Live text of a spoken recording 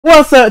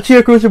What's up,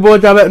 Chill Crucial Boy?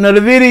 Drop out another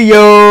video.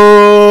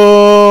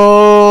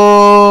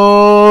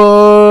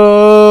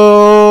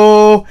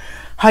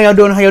 How y'all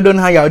doing? How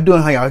y'all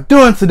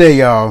doing today,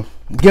 y'all?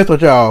 Guess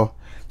what, y'all?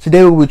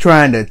 Today we'll be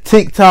trying the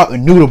TikTok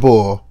noodle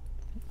bowl.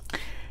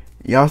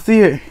 Y'all see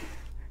it?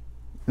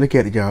 Look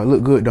at it, y'all.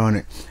 Look good, don't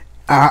it?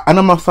 I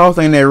know my sauce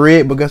ain't that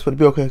red, but guess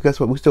what? Okay, guess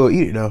what? We still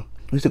gonna eat it though.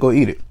 We still gonna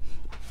eat it.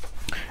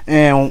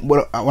 And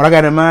what I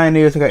got in mind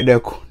is I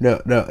got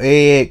the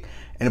egg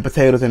and the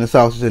potatoes and the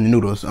sausages and the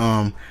noodles.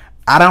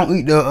 I don't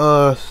eat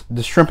the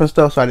shrimp and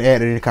stuff, so I didn't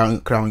add it in.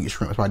 Cause I don't eat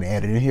shrimp, so I didn't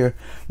add it in here.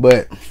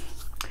 But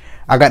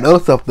I got the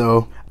other stuff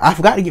though. I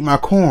forgot to get my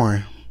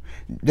corn.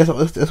 That's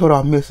what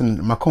I'm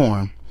missing, my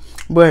corn.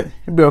 But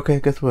it'll be okay.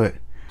 Guess what?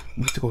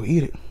 We still gonna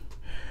eat it.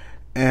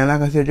 And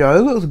like I said, y'all,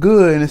 it looks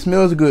good and it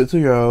smells good too,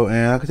 y'all.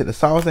 And like I said, the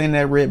sauce ain't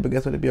that red, but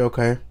guess what? It'll be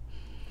okay.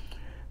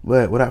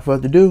 But without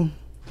further ado.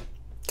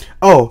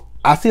 Oh,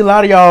 I see a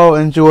lot of y'all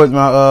enjoyed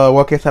my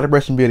Workout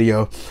Celebration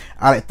video.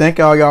 I like thank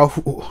y'all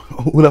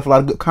who left a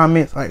lot of good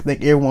comments. I like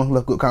thank everyone who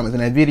left good comments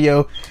in that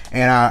video.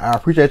 And I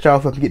appreciate y'all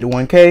for get to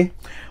 1K.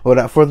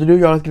 Without further ado,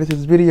 y'all, let's get into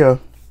this video.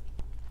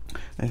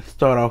 Let's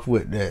start off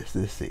with this.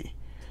 Let's see.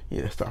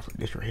 Yeah, let's start with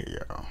this right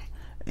here, y'all.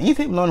 It ain't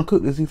taking long to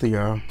cook this either,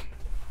 y'all.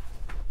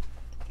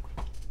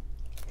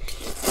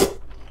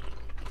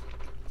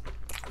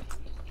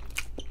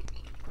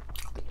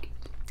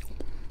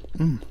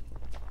 I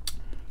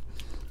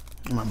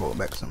might boil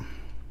back some.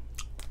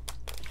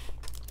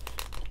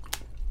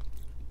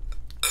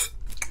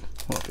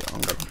 Hold up, y'all.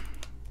 I'm gonna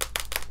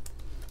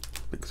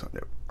pick some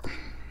there.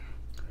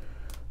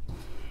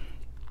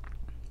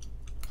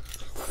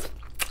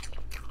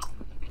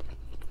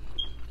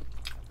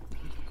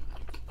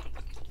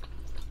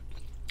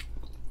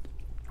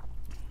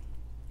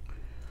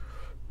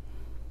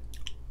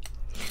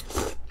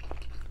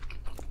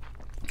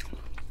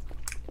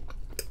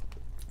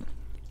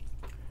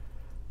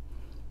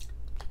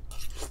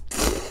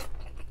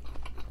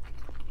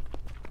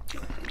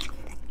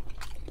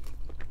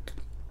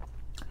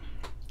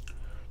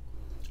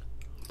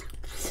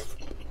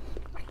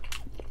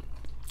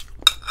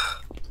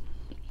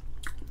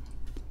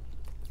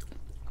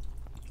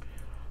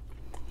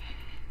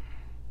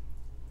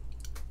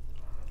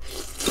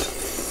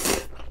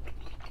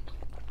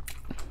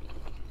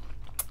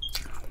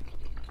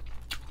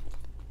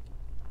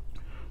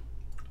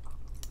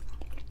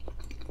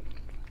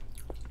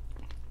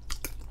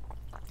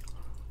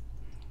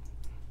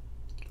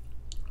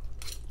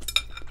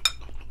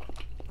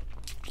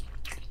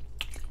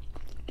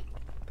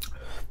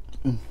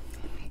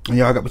 And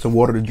y'all got me some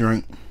water to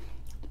drink.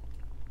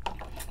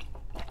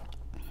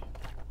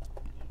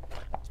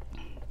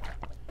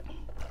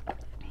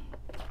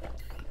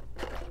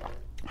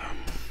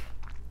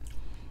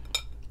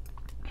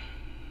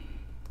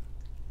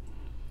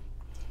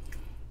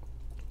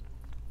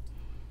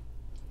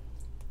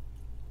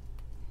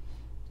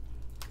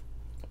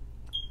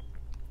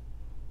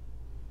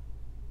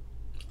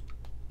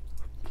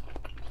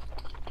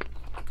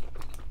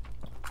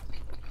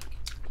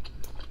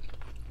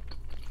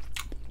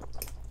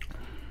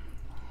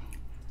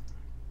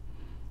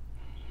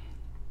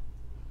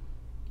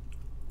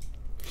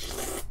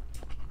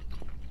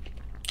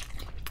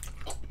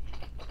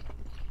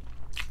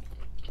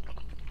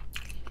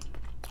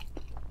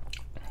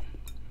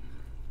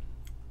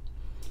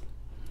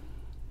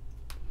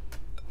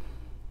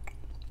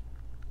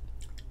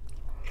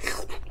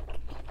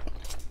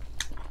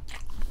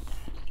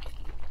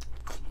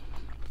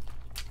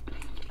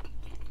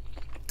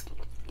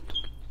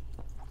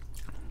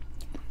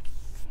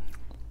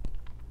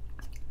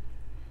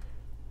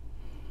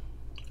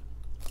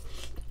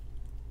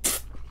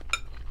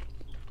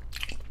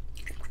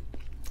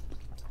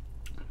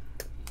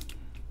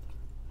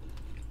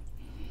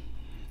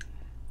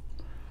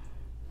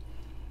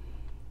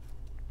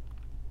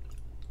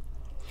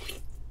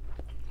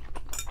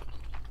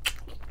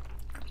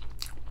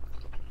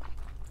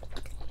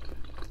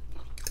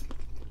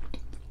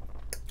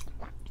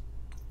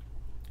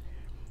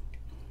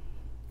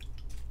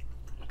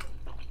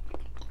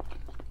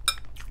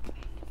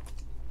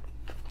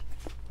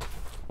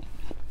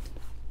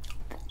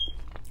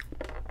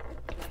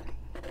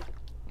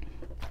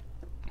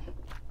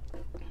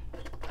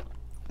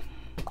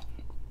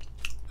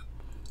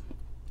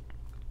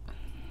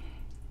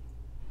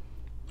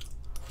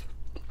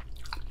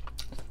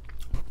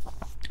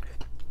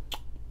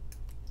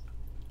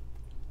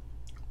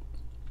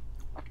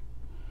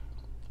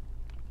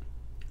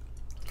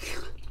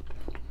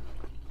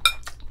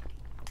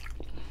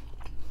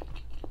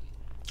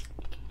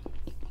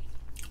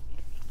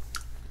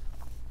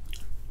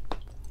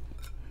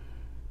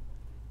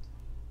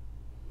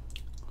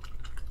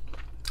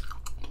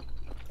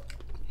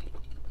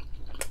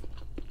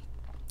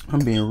 I'm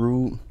being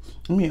rude.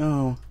 Let me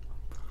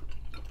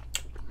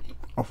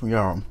offer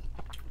y'all.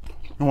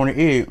 I want an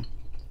egg.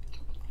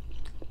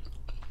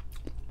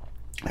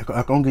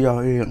 I can give y'all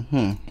an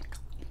egg.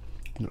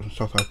 The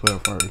sauce I put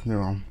up first. You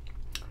know,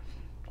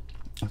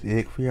 that's the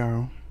egg for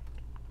y'all.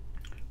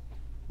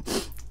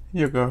 Here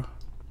you go.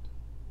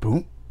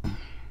 Boom.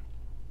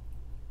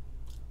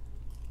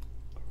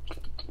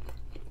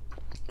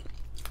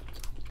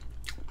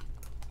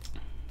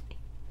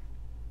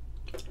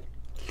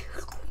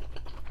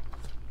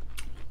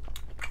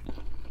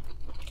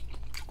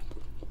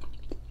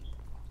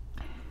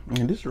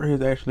 And this right here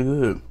is actually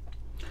good.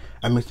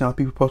 I been seeing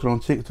people posted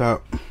on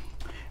TikTok,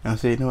 and I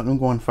said, you know what, I'm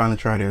going to finally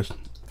try this.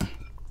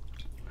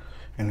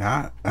 And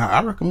I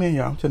recommend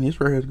y'all. I'm telling you,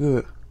 this right here is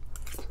good.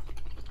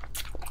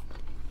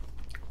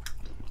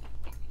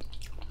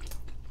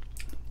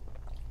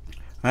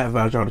 I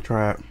advise y'all to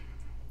try it.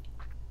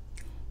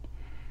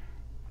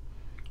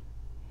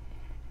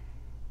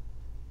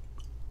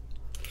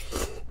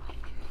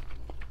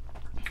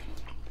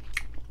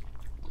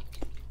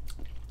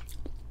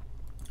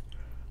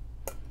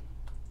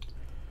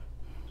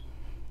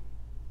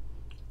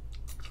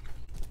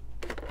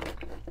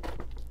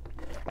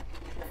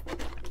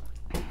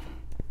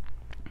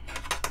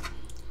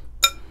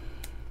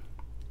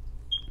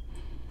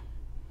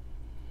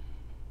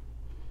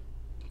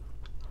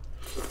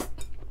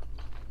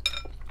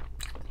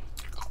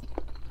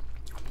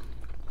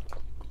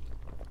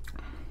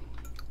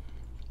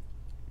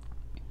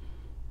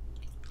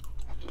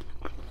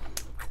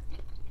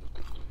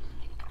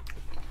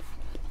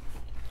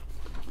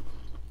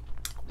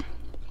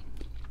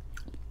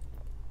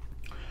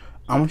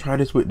 I'm gonna try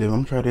this with them.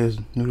 I'm gonna try this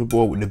noodle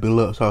bowl with the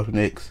beloved sauce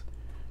next.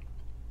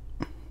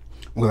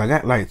 Well, I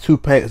got like 2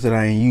 packs that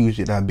I ain't used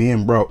yet. I've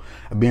been brought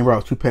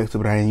 2 packs of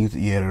it, but I ain't used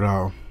it yet at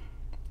all.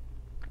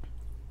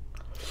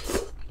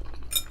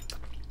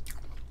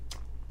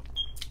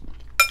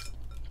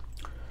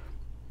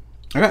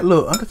 I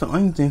got some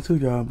onions in too,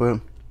 y'all, but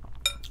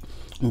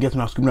I'm guessing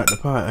when I scooped out the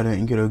pot, I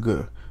didn't get a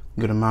good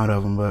amount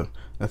of them, but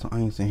got some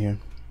onions in here.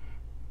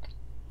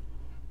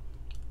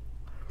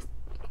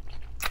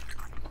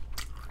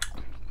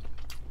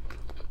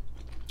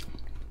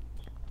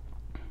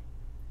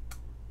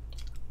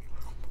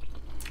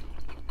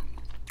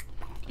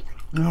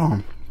 No,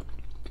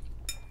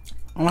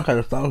 I don't like how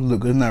the sauce look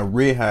good. It's not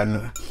red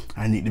how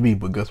I need to be,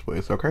 but guess what?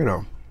 It's okay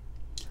though.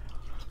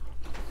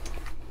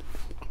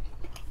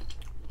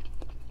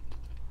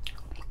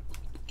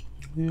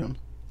 Yeah.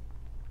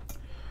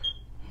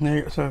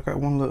 Yeah, so I got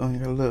one little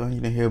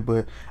onion in here,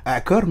 but I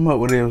cut them up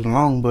when it was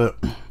long,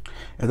 but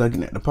as I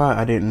get at the pot,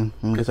 I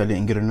guess I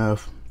didn't get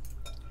enough.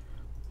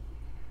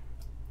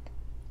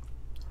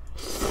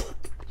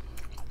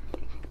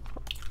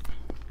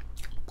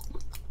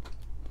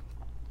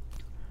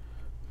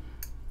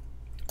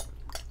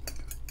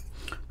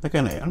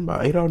 I'm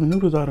about 8 all the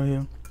noodles out of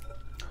here.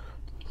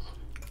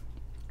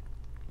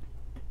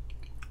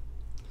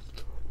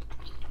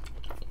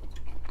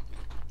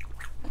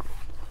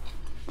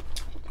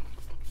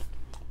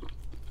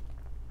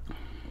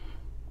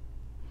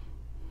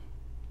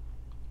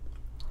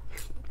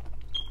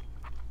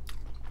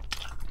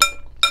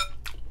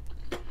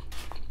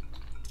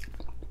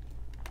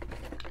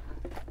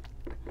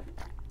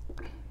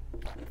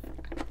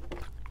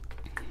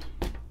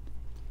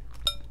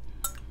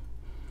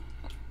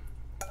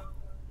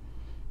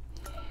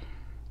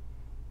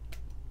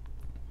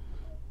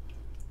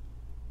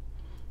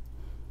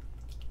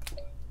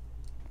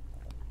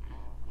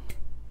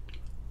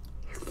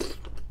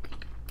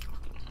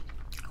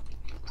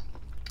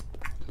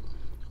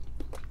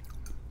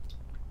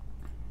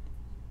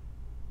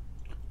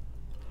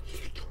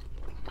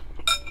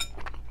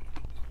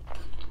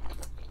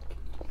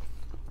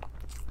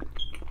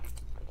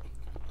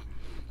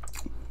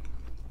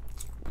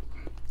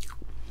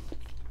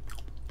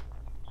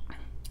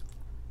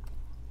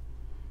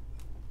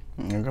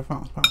 I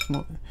found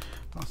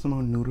some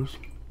more noodles.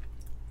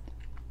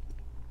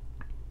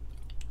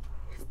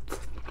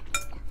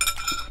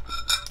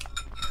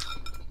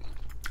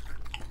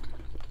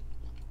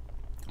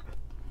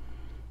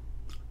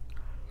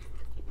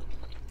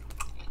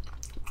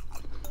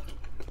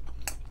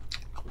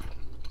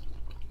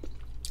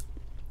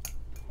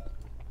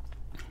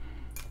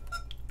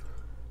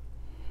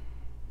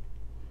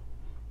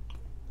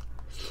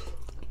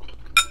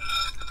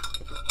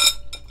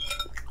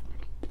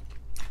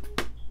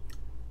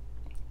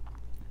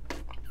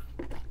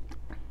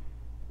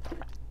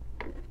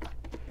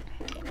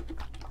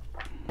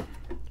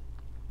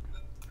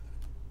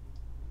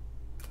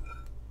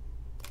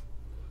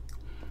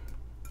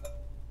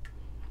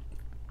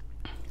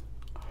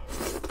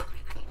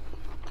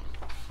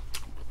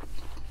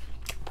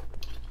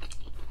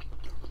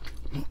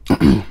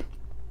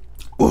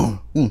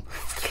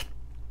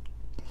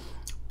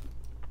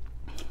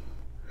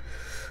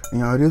 You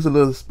know, it is a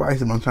little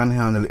spicy, but I'm trying to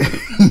handle it.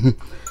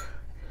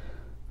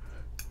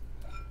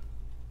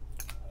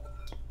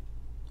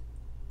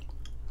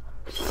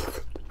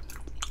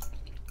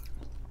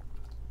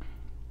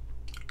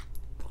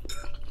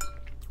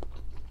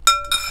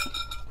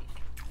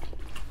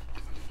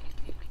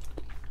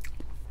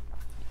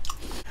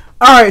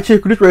 Alright,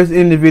 chick, this is the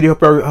end of the video.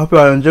 Hope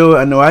y'all enjoyed.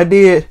 I know I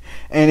did.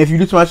 And if you're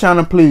new to my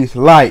channel, please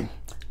like,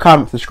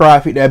 comment,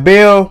 subscribe, hit that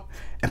bell.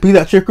 And peace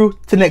out, chick.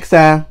 Till next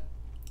time.